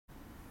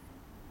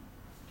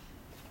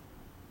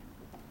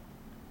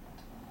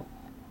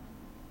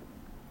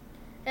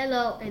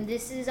Hello, and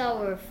this is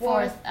our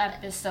fourth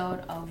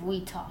episode of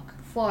We Talk.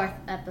 Fourth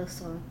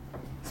episode.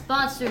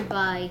 Sponsored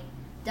by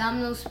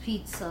Domino's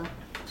Pizza.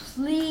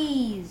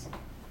 Please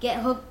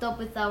get hooked up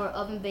with our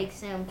oven-baked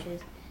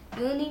sandwiches.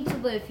 You don't need to,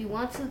 but if you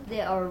want to,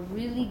 they are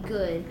really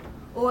good.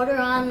 Order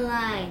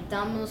online,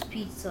 Domino's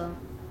Pizza.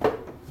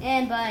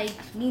 And by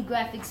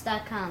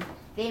NeedGraphics.com.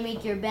 They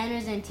make your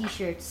banners and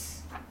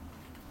t-shirts.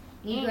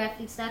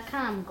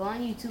 NeedGraphics.com. Go on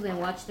YouTube and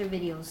watch their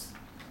videos.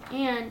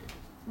 And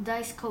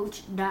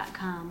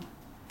DiceCoach.com.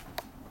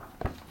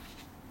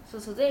 So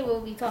today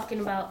we'll be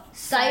talking about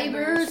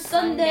Cyber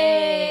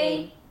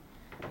Sunday.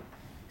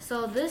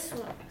 So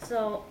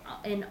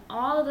in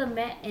all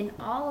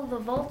of the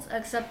votes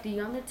except the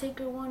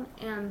Undertaker one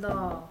and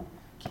the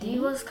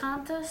Divas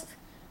contest,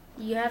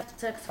 you have to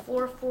text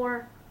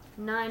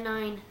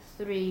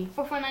 44993.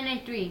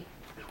 44993.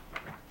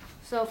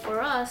 So for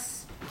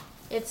us,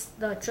 it's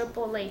the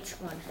Triple H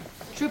one.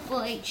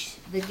 Triple H,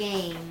 the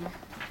game.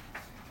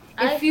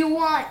 If you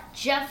want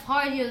Jeff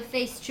Hardy to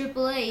face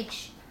Triple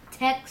H,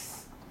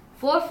 text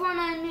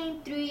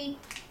 44993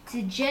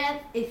 to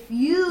Jeff. If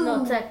you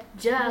want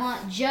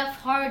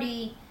Jeff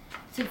Hardy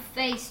to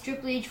face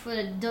Triple H for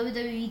the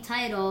WWE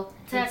title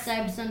next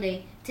Cyber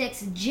Sunday,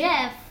 text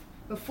Jeff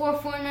for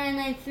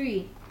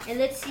 44993, and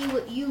let's see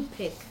what you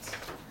picked.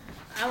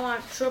 I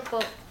want a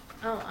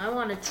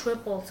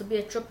triple to be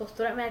a triple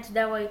threat match.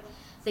 That way,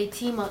 they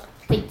team up,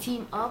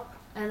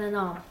 and then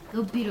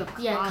they'll beat up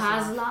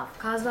Kozlov.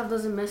 Kozlov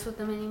doesn't mess with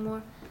them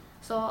anymore.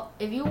 So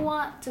if you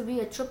want to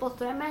be a triple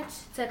threat match,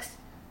 text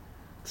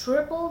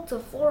triple to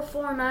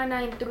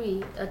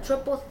 44993. A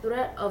triple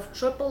threat of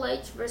Triple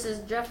H versus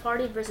Jeff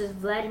Hardy versus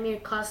Vladimir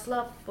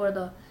Kozlov for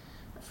the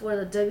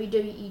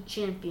WWE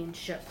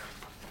Championship.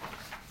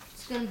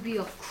 It's gonna be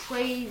a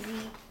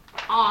crazy,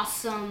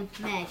 awesome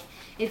match.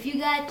 If you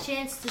got a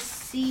chance to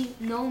see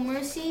No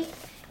Mercy,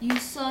 you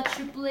saw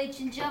Triple H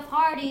and Jeff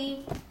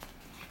Hardy.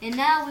 And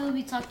now we'll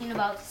be talking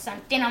about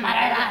Santino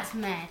Marella's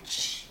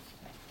match.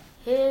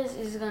 His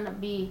is gonna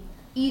be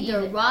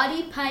either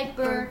Roddy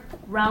Piper,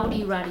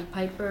 Rowdy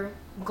Piper,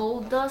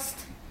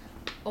 Goldust,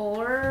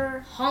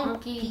 or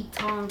Honky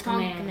Tonk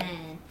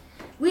Man.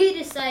 We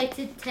decided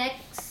to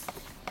text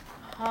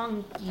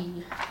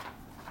Honky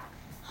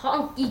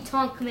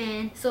Tonk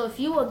Man. So if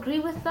you agree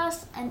with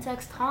us and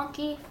text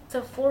Honky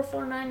to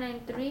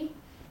 44993,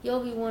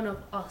 you'll be one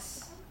of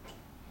us.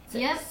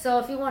 Yep. So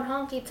if you want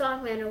Honky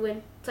Tonk Man to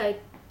win,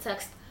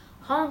 text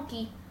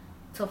Honky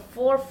to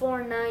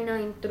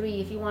 44993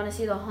 if you want to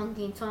see the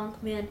Honky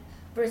Tonk Man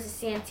versus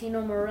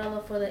Santino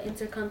Marella for the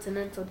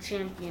Intercontinental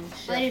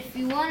Championship. But if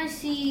you want to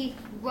see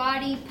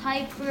Roddy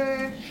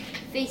Piper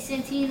face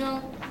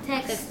Santino,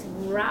 text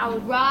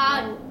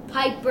Rod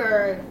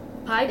Piper.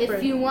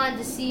 If you want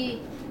to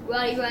see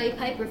Roddy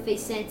Piper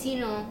face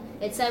Santino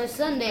at Cyber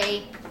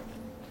Sunday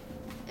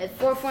at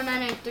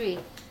 44993.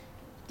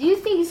 Do you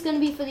think it's going to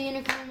be for the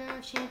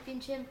Intercontinental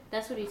Championship?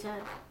 That's what he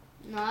said.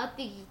 No, I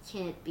think it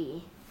can't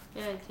be.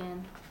 Yeah, it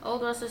can.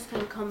 Old wrestlers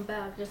can come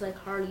back, just like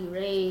Harley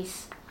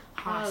Race.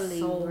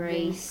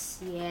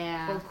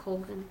 Yeah. Hulk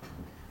Hogan.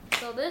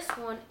 So this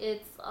one,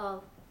 it's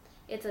a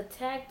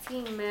tag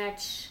team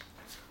match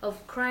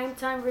of Crime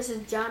Time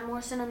versus John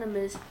Morrison and The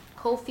Miz,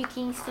 Kofi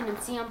Kingston and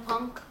CM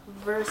Punk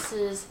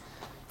versus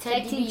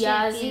Ted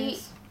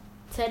DiBiase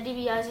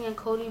and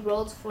Cody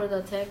Rhodes for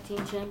the tag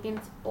team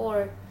champions,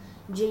 or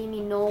Jamie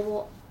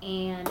Noble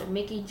and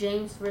Mickey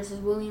James versus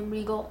William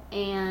Regal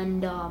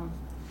and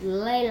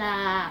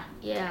Layla.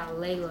 Yeah,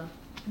 Layla.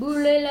 Boo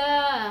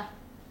Layla.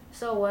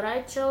 So what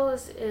I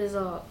chose is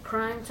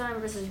Crime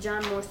Time versus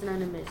John Morrison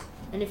and The Miz.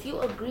 And if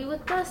you agree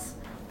with us,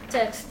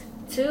 text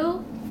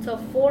 2 to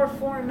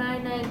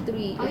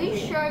 44993. Are you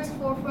sure it's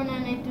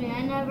 44993?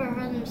 I never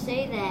heard them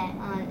say that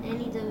on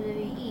any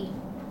WWE.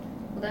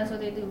 Well, that's what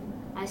they do.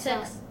 I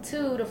text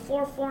 2 to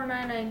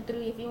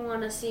 44993 if you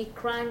want to see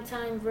Crime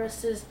Time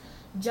versus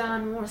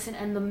John Morrison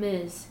and The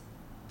Miz.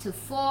 To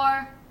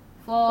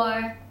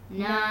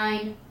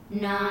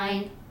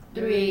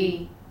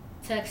 44993.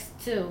 Text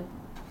 2.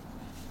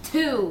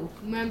 2.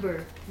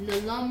 Remember, the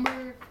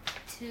number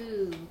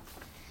 2.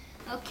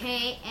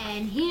 Okay,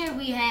 and here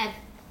we have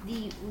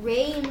the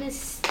Rey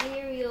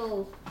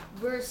Mysterio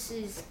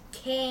versus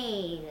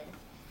Kane.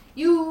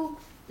 You,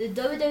 the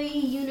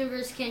WWE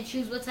Universe, can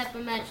choose what type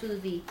of match will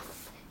it be.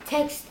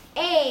 Text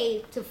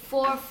A to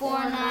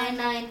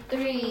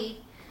 44993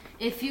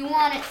 if you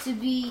want it to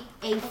be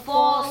a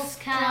false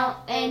count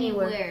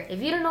anywhere.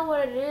 If you don't know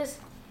what it is,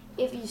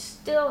 if you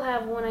still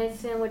have one night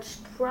stand,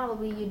 which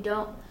probably you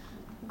don't,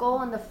 go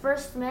on the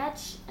first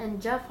match and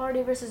Jeff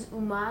Hardy versus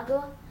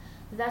Umaga.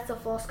 That's a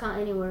false count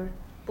anywhere.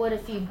 But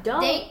if you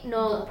don't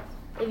know,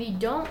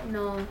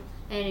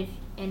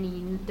 and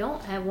you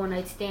don't have one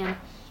night stand,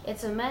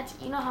 it's a match.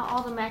 You know how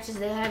all the matches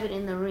they have it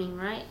in the ring,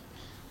 right?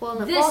 Well,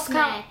 the this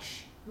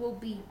match will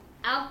be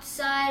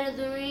outside of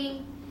the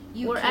ring.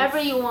 Wherever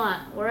you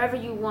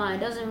want. It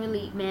doesn't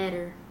really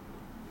matter.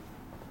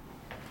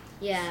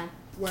 Yeah,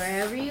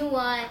 wherever you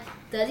want.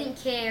 Doesn't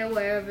care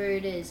wherever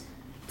it is.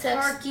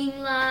 Parking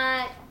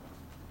lot,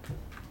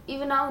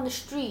 even out in the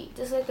street,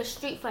 just like a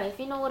street fight. If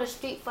you know what a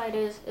street fight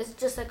is, it's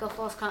just like a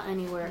false count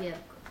anywhere. Yeah.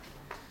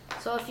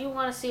 So if you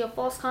want to see a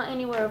false count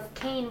anywhere of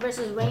Kane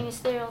versus Rey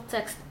Mysterio,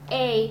 text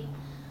A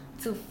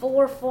to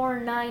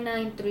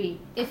 44993.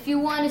 If you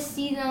want to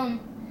see them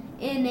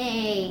in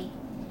a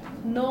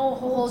no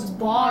holds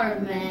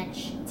barred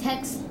match,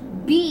 text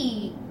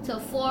B to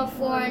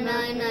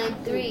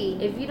 44993.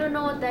 If you don't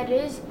know what that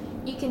is,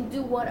 you can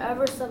do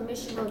whatever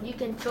submission move. You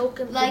can choke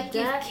him Like to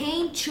death. if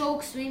Kane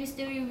chokes Rey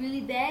Mysterio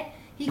really bad,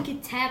 he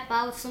could tap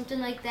out, something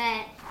like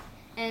that,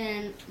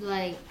 and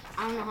like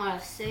I don't know how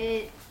to say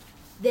it,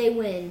 they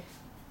win.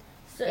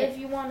 So if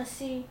you want to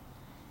see,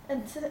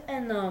 and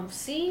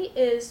C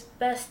is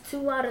best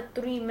 2 out of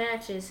 3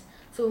 matches.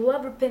 So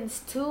whoever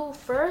pins 2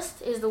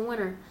 first is the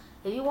winner.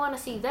 If you want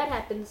to see that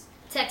happens,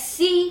 text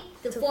C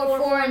to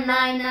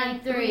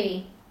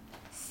 44993.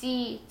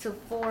 C to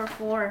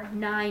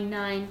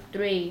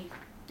 44993.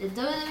 The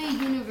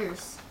WWE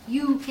Universe.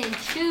 You can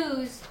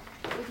choose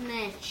which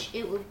match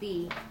it would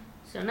be.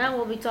 So now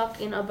we'll be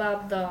talking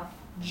about the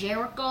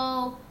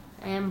Jericho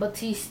and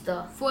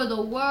Batista for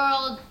the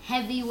World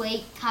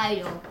Heavyweight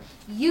title.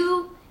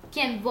 You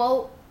can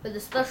vote for the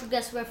special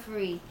guest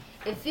referee.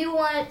 If you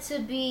want it to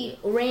be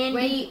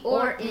Randy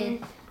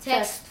Orton,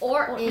 text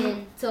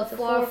Orton to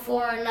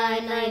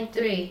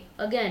 44993.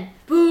 Again,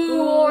 Boo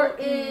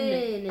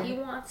Orton! He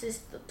wants his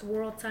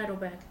world title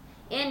back.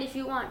 And if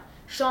you want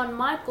Shawn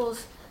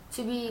Michaels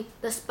to be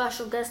the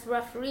special guest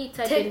referee,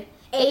 type in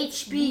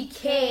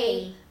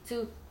HBK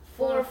to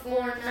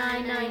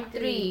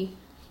 44993.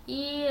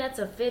 Yeah, that's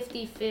a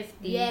 50-50.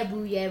 Yeah,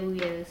 boo, yeah, boo,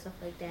 yeah,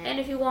 stuff like that. And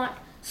if you want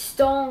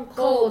Stone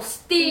Cold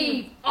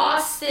Steve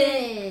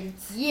Austin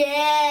to be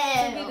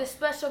yeah, the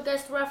special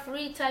guest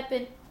referee, type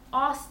in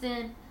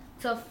Austin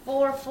to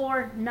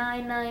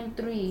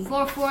 44993.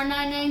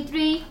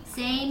 44993,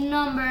 same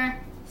number.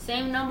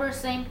 Same number,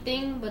 same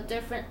thing, but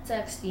different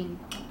texting.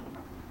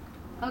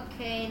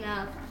 Okay,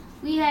 now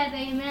we have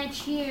a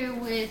match here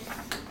with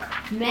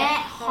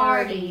Matt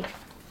Hardy.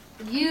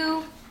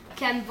 You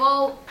can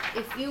vote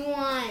if you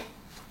want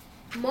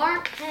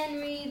Mark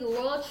Henry, the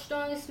world's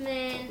strongest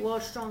man.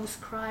 World's strongest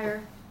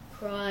crier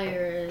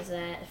Crier is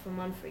that from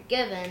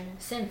Unforgiven.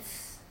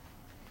 since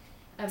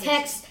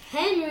Text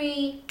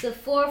Henry to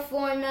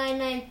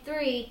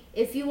 44993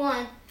 if you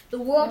want the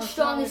world's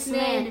strongest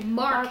man,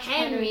 Mark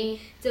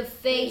Henry, to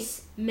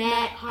face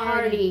Matt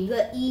Hardy,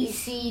 the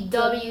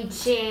ECW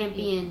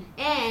champion.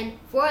 And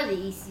for the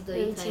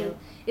ECW title,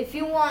 if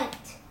you want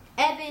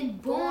Evan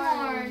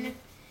Bourne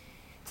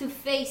to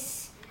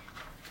face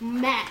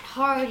Matt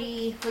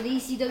Hardy for the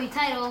ECW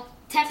title,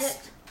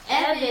 text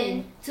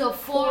Evan to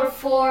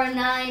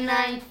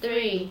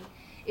 44993.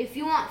 If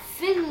you want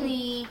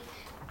Finley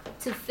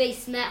to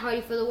face Matt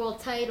Hardy for the world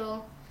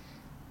title,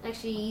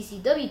 actually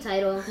ECW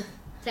title,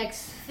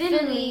 text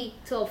Finley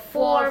to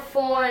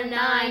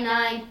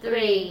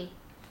 44993.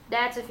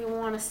 That's if you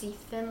want to see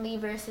Finley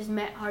versus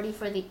Matt Hardy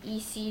for the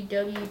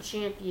ECW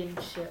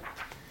championship.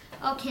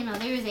 Okay, now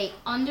there is a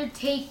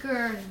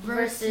Undertaker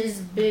versus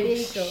Big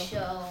Big Show.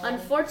 Show.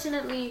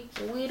 Unfortunately,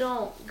 we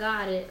don't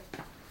got it.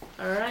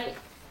 All right.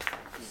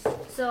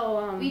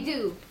 So We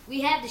do. We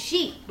have the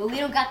sheet, but we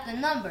don't got the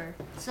number.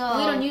 So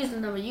we don't use the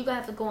number. You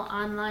have to go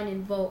online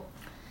and vote.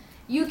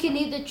 you can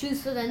either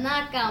choose for the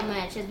knockout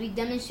match, as we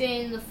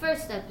demonstrated in the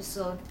first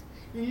episode.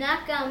 The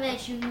knockout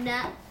match, you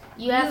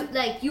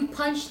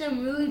punch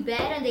them really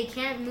bad and they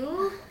can't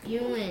move,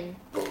 you win.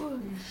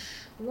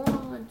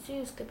 1,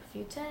 2, skip a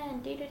few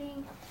 10,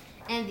 ding.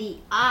 And the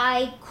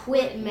I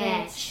Quit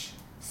match.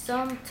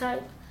 Some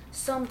type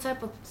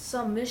of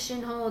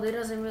submission hold. It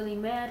doesn't really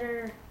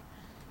matter.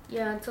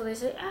 Yeah, until they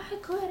say I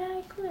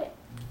quit.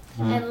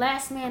 And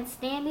last man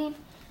standing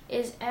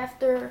is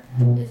after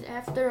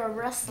a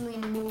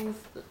wrestling move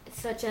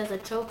such as a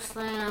choke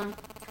slam,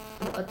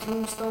 a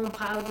tombstone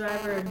pile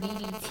driver, a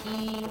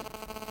DDT.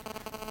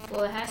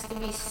 Well, it has to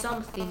be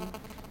something.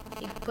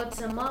 He puts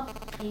him up,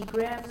 he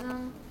grabs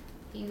him,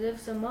 he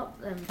lifts him up,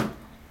 and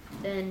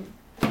then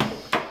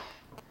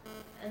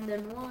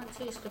 1,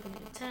 2, skip to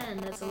 10.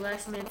 That's the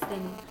last man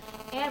standing.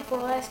 And for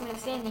last man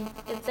standing,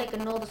 it's like a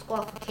no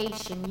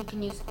disqualification. You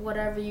can use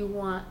whatever you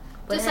want.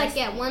 But Just like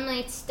at One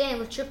Night Stand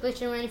with Triple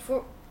H and Randy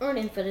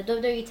Orton for the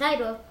WWE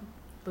title.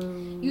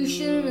 Boom. You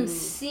shouldn't have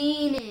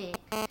seen it.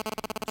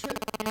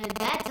 And at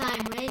that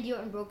time, Randy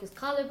Orton broke his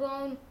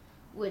collarbone,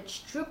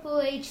 which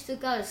Triple H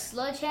took out a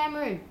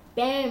sledgehammer and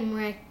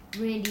bam,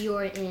 Randy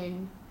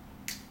Orton.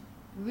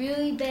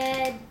 Really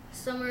bad,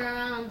 somewhere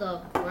around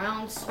the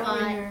brown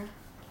spot.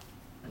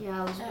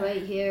 Yeah, I was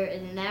right here.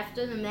 And then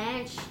after the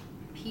match,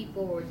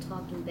 people were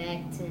talking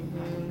back to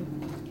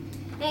him.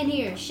 And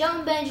here,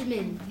 Shelton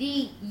Benjamin,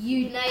 the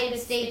United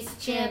States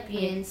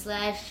champion /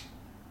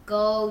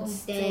 gold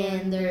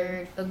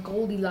standard. The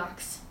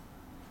Goldilocks.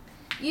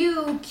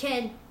 You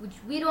can, which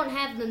we don't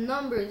have the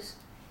numbers,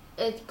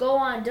 Go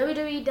on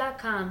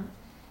WWE.com.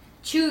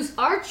 choose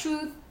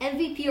R-Truth,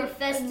 MVP, or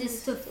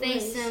Festus to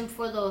face him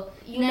for the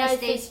United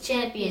States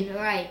champion.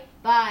 All right,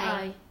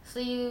 bye.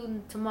 See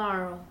you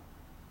tomorrow.